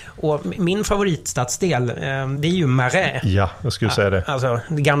boutique-hotell. Och min favoritstadsdel, det är ju Marais. Ja, jag skulle säga det. Alltså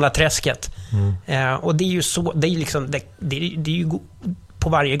det gamla träsket. Och det är ju så, det är liksom, det är ju, på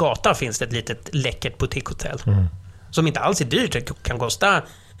varje gata finns det ett litet läckert boutique-hotell. Som inte alls är dyrt, det kan kosta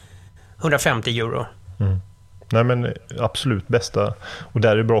 150 euro. Nej, men absolut bästa. Och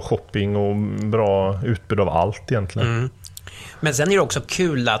där är bra shopping och bra utbud av allt egentligen. Men sen är det också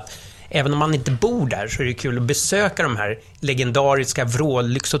kul att även om man inte bor där, så är det kul att besöka de här legendariska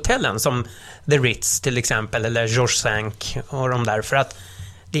vrållyxhotellen som The Ritz till exempel, eller Georges V och de där. För att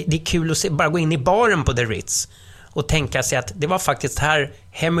det är kul att bara gå in i baren på The Ritz och tänka sig att det var faktiskt här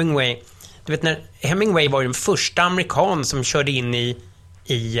Hemingway... Du vet, när Hemingway var den första amerikan som körde in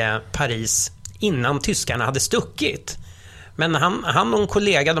i Paris innan tyskarna hade stuckit. Men han och en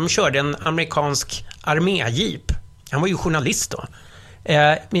kollega, de körde en amerikansk arméjeep. Han var ju journalist då.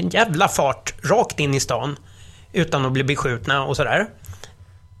 Med en jävla fart rakt in i stan utan att bli beskjutna och sådär.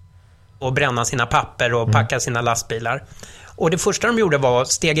 Och bränna sina papper och packa sina lastbilar. Och det första de gjorde var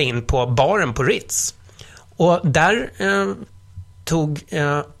att stega in på baren på Ritz. Och där tog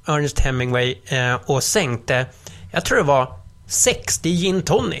Ernest Hemingway och sänkte, jag tror det var 60 gin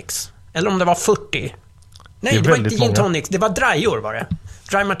tonics. Eller om det var 40. Nej, det var inte gin tonics, det var drajor var det.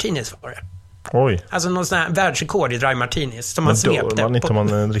 Dry martinis var det. Oj. Alltså någon sån här världsrekord i dry martinis som man svepte. Men inte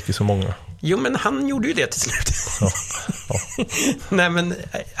man dricker så många. Jo, men han gjorde ju det till slut. Ja. Nej, men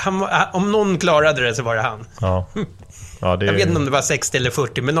om någon klarade det så var det han. Ja. Ja, det... Jag vet inte om det var 60 eller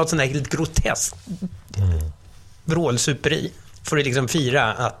 40, men något sånt där lite groteskt vrålsuperi för att liksom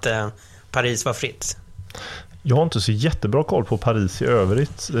fira att Paris var fritt. Jag har inte så jättebra koll på Paris i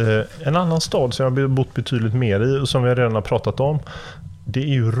övrigt. En annan stad som jag har bott betydligt mer i och som vi redan har pratat om, det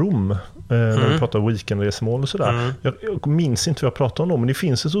är ju Rom. När vi pratar weekendresmål och sådär. Jag minns inte vad jag pratade om då, men det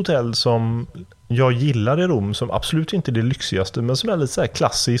finns ett hotell som jag gillar i Rom som absolut inte är det lyxigaste, men som är lite så här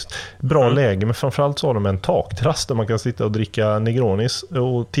klassiskt bra läge, men framförallt så har de en takterrass där man kan sitta och dricka Negronis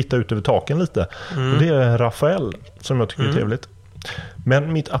och titta ut över taken lite. Och det är Rafael som jag tycker är trevligt.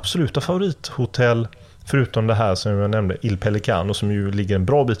 Men mitt absoluta favorithotell, förutom det här som jag nämnde, Il Pelicano, som ju ligger en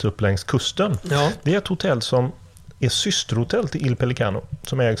bra bit upp längs kusten. Ja. Det är ett hotell som är systerhotell till Il Pelicano,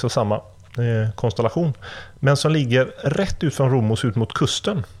 som ägs av samma konstellation, men som ligger rätt ut från Rom och ut mot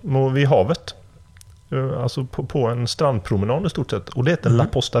kusten och vid havet. Alltså på en strandpromenad i stort sett. Och det heter La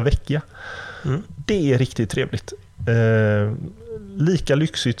Posta Vecchia. Det är riktigt trevligt. Lika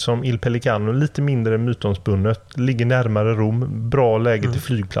lyxigt som Il Pelicano, lite mindre mytomspunnet, ligger närmare Rom, bra läge till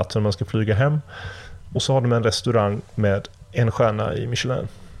flygplatsen om man ska flyga hem. Och så har de en restaurang med 1 stjärna i Michelin.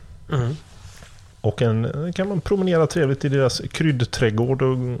 Och kan man promenera trevligt i deras kryddträdgård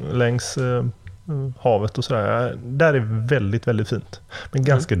och längs havet och sådär. Där är väldigt, väldigt fint. Men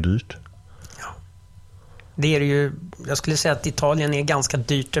ganska dyrt. Ja. Det är det ju. Jag skulle säga att Italien är ganska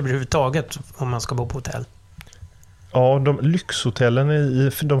dyrt överhuvudtaget om man ska bo på hotell. Ja, de lyxhotellen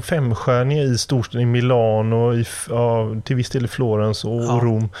i de 5-stjärniga i storstaden i Milano, till viss del i Florens och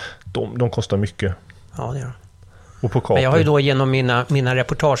Rom, de kostar mycket. Ja, det gör de. Och på Men jag har ju då genom mina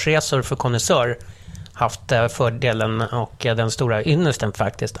reportageresor för Connoisseur haft fördelen och den stora ynnesten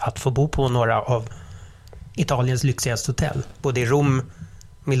faktiskt att få bo på några av Italiens lyxigaste hotell. Både i Rom,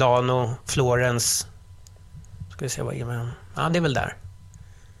 Milano, Florens. Ska vi se vad är. Ja, det är väl där.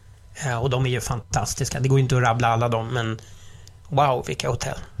 Och de är ju fantastiska. Det går inte att rabbla alla dem, men wow, vilka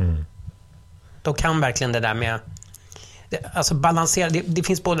hotell. De kan verkligen det där med alltså balansera. Det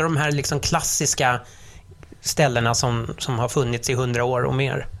finns både de här liksom klassiska ställena som har funnits i 100 år och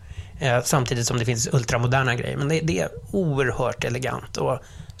mer. Samtidigt som det finns ultramoderna grejer. Men det är oerhört elegant och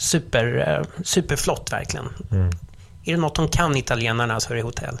superflott verkligen. Är det något de kan, italienarna, så är det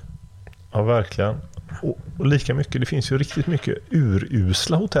hotell. Ja, verkligen. Och lika mycket, det finns ju riktigt mycket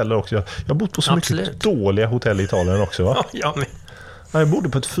urusla hotell också. Jag har bott på så mycket dåliga hotell i Italien också, va? Ja, men... Jag bodde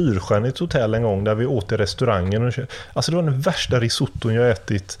på ett 4-stjärnigt hotell en gång där vi åt i restaurangen. Alltså det var den värsta risotton jag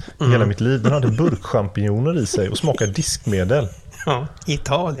ätit i hela mitt liv. Den hade burkchampinjoner i sig och smakade diskmedel. Ja, i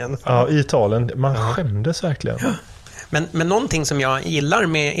Italien. Ja, i Italien. Man skämdes verkligen. Ja. Men någonting som jag gillar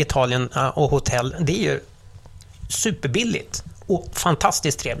med Italien och hotell, det är ju superbilligt och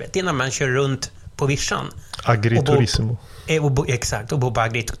fantastiskt trevligt. Det är när man kör runt på vischan. Agriturismo. Exakt, och bo på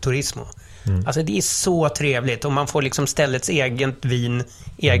agriturismo. Alltså det är så trevligt och man får liksom ställets eget vin,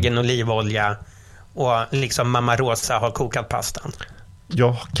 egen olivolja och liksom Mamma Rosa har kokat pastan.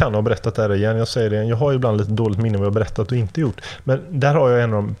 Jag kan ha berättat det här igen, jag säger det. Jag har ju ibland lite dåligt minne vad jag har berättat och inte gjort. Men där har jag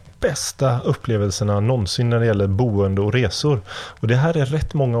en av de bästa upplevelserna någonsin när det gäller boende och resor. Och det här är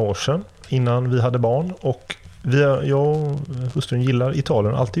rätt många år sedan innan vi hade barn, och jag och hustrun gillar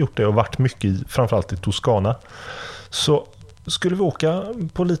Italien, alltid gjort det och varit mycket framförallt i Toscana. Så skulle vi åka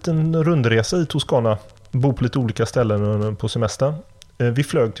på en liten rundresa i Toscana, bo på lite olika ställen på semestern. Vi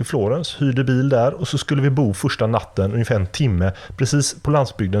flög till Florens, hyrde bil där och så skulle vi bo första natten ungefär 1 timme precis på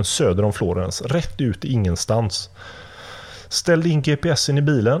landsbygden söder om Florens, rätt ut i ingenstans. Ställde in GPSen i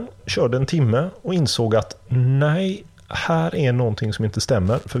bilen, körde 1 timme och insåg att nej, här är någonting som inte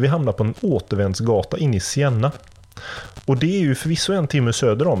stämmer, för vi hamnar på en återvändsgata inne i Siena. Och det är ju förvisso 1 timme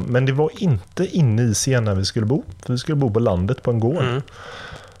söder om, men det var inte inne i Siena vi skulle bo, för vi skulle bo på landet på en gård.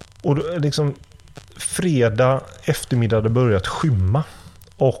 Och då, liksom fredag eftermiddag hade börjat skymma,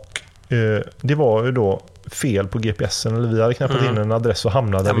 och det var ju då fel på GPSen, eller vi hade knappat in en adress och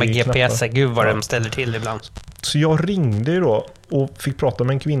hamnade där vi GPS, gud vad de ställer till ibland. Så jag ringde ju då och fick prata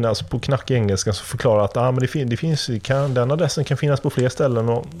med en kvinna på knackig engelska som förklarade att men det finns, den adressen kan finnas på fler ställen,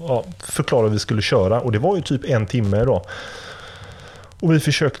 och förklarade att vi skulle köra, och det var ju typ 1 timme då. Och vi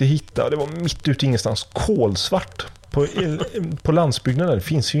försökte hitta, det var mitt ute ingenstans, kolsvart på landsbygden där. Det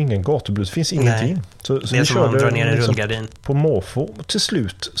finns ju ingen gatubrus, det finns ingenting. Så det är som man drar ner en rullgardin. På måfå. Och till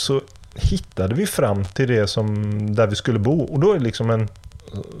slut så hittade vi fram till det där vi skulle bo. Och då är det liksom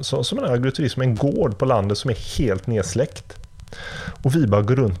som en agriturism, en gård på landet som är helt nedsläckt. Och vi bara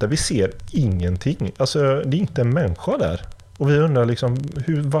går runt där, vi ser ingenting. Alltså det är inte en människa där. Och vi undrar liksom,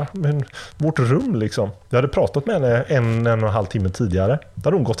 vårt rum liksom. Vi hade pratat med henne 1,5 timme tidigare. Där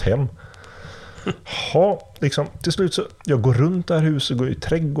hade hon gått hem. Liksom, till slut så jag går runt det här huset, går i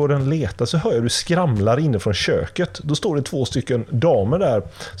trädgården, letar, så hör jag du skramlar inne från köket. Då står det 2 stycken damer där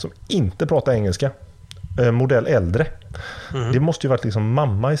som inte pratar engelska, modell äldre. Det måste ju varit liksom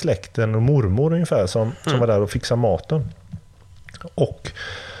mamma i släkten och mormor ungefär som var där och fixade maten. Och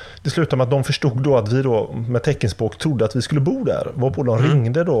det slutade med att de förstod då att vi då med teckenspråk trodde att vi skulle bo där. Varpå de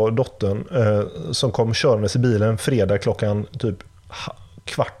ringde då dottern som kom körandes i bilen fredag klockan typ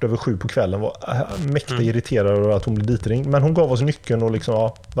 6:15 på kvällen, var mäktigt irriterad över att hon blev ditringd. Men hon gav oss nyckeln och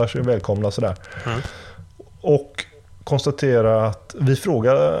liksom, varsågod, välkomna sådär. Och konstatera att vi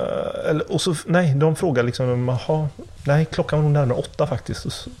frågade, de frågade liksom, nej, klockan var nog närmare 8 faktiskt.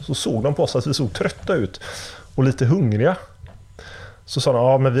 Så såg de på oss att vi såg trötta ut och lite hungriga. Så sa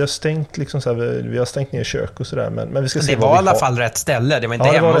de, men vi har stängt liksom så här, vi har stängt ner kök och sådär, men vi ska se. Det var i alla fall rätt ställe. Det var inte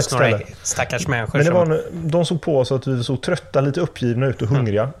hemma hos några stackars människor. Men de såg på oss att vi såg trötta, lite uppgivna ut och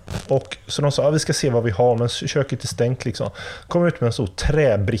hungriga. Och så de sa, vi ska se vad vi har, men köket är stängt liksom. Kommer ut med en stor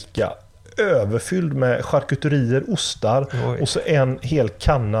träbricka överfylld med charkuterier, ostar och så en hel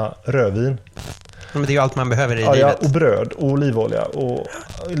kanna rödvin. Men det är ju allt man behöver i livet. Och bröd och olivolja och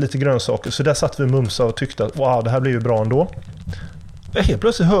lite grönsaker. Så där satt vi mumsa och tyckte att det här blir ju bra ändå. Helt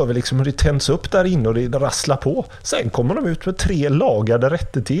plötsligt hör vi liksom hur det tänds upp där inne och det rasslar på. Sen kommer de ut med 3 lagade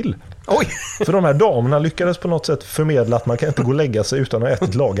rätter till. Oj! För de här damerna lyckades på något sätt förmedla att man kan inte gå och lägga sig utan att ha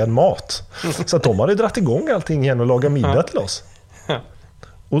ätit lagad mat. Så att de hade dratt igång allting igen och lagat middag till oss.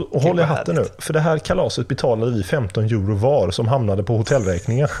 Och håll i hatten nu, för det här kalaset betalade vi 15 euro var som hamnade på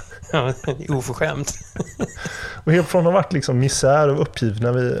hotellräkningen. Ja, oförskämt. Och helt från att ha varit liksom misär och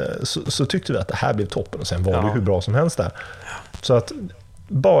uppgivna så tyckte vi att det här blev toppen. Och sen var det hur bra som helst där. Så att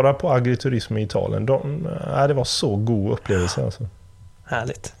bara på agriturism i Italien, det var så god upplevelse. Alltså.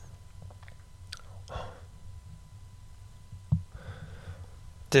 Härligt.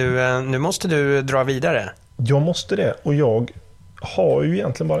 Du, nu måste du dra vidare. Jag måste det, och jag har ju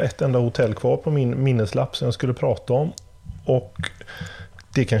egentligen bara ett enda hotell kvar på min minneslapp som jag skulle prata om. Och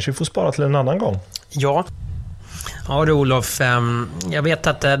det kanske vi får spara till en annan gång. Ja du Olof, jag vet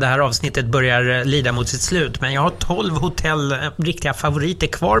att det här avsnittet börjar lida mot sitt slut, men jag har 12 hotell, riktiga favoriter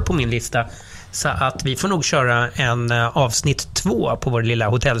kvar på min lista. Så att vi får nog köra en avsnitt 2 på vår lilla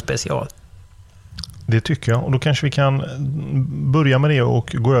hotellspecial. Det tycker jag, och då kanske vi kan börja med det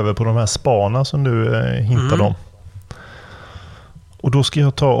och gå över på de här spana som du hintade om. Och då ska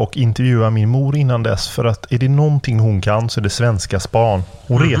jag ta och intervjua min mor innan dess, för att är det någonting hon kan så är det svenska span.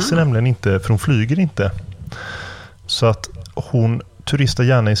 Hon reser nämligen inte, för hon flyger inte. Så att hon turistar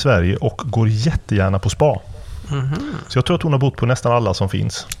gärna i Sverige och går jättegärna på spa. Så jag tror att hon har bott på nästan alla som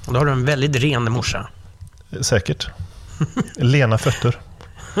finns. Och då har du en väldigt ren morsa. Säkert. Lena fötter.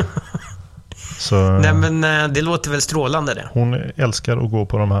 Så, nej, men det låter väl strålande det. Hon älskar att gå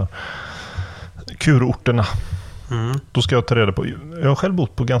på de här kurorterna. Då ska jag ta reda på. Jag har själv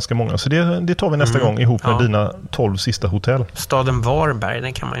bott på ganska många, så det tar vi nästa gång ihop med dina 12 sista hotell. Staden Varberg,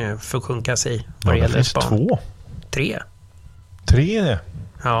 den kan man ju försjunka sig i vad det gäller span. 2. 3. 3 är det?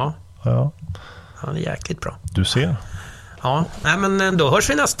 Ja, det är jäkligt bra. Du ser. Ja, nej, men då hörs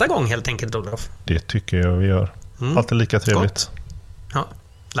vi nästa gång helt enkelt, Olof. Det tycker jag vi gör. Alltid lika trevligt. Gott. Ja,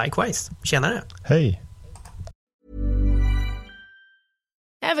 likewise. Tjenare. Hej.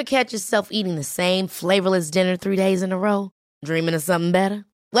 Ever catch yourself eating the same flavorless dinner 3 days in a row? Dreaming of something better?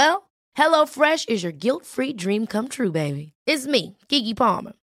 Well, HelloFresh is your guilt-free dream come true, baby. It's me, Keke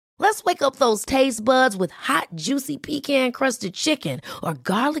Palmer. Let's wake up those taste buds with hot, juicy pecan-crusted chicken or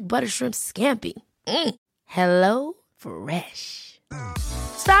garlic butter shrimp scampi. Hello Fresh.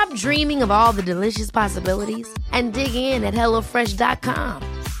 Stop dreaming of all the delicious possibilities and dig in at HelloFresh.com.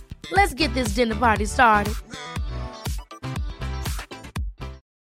 Let's get this dinner party started.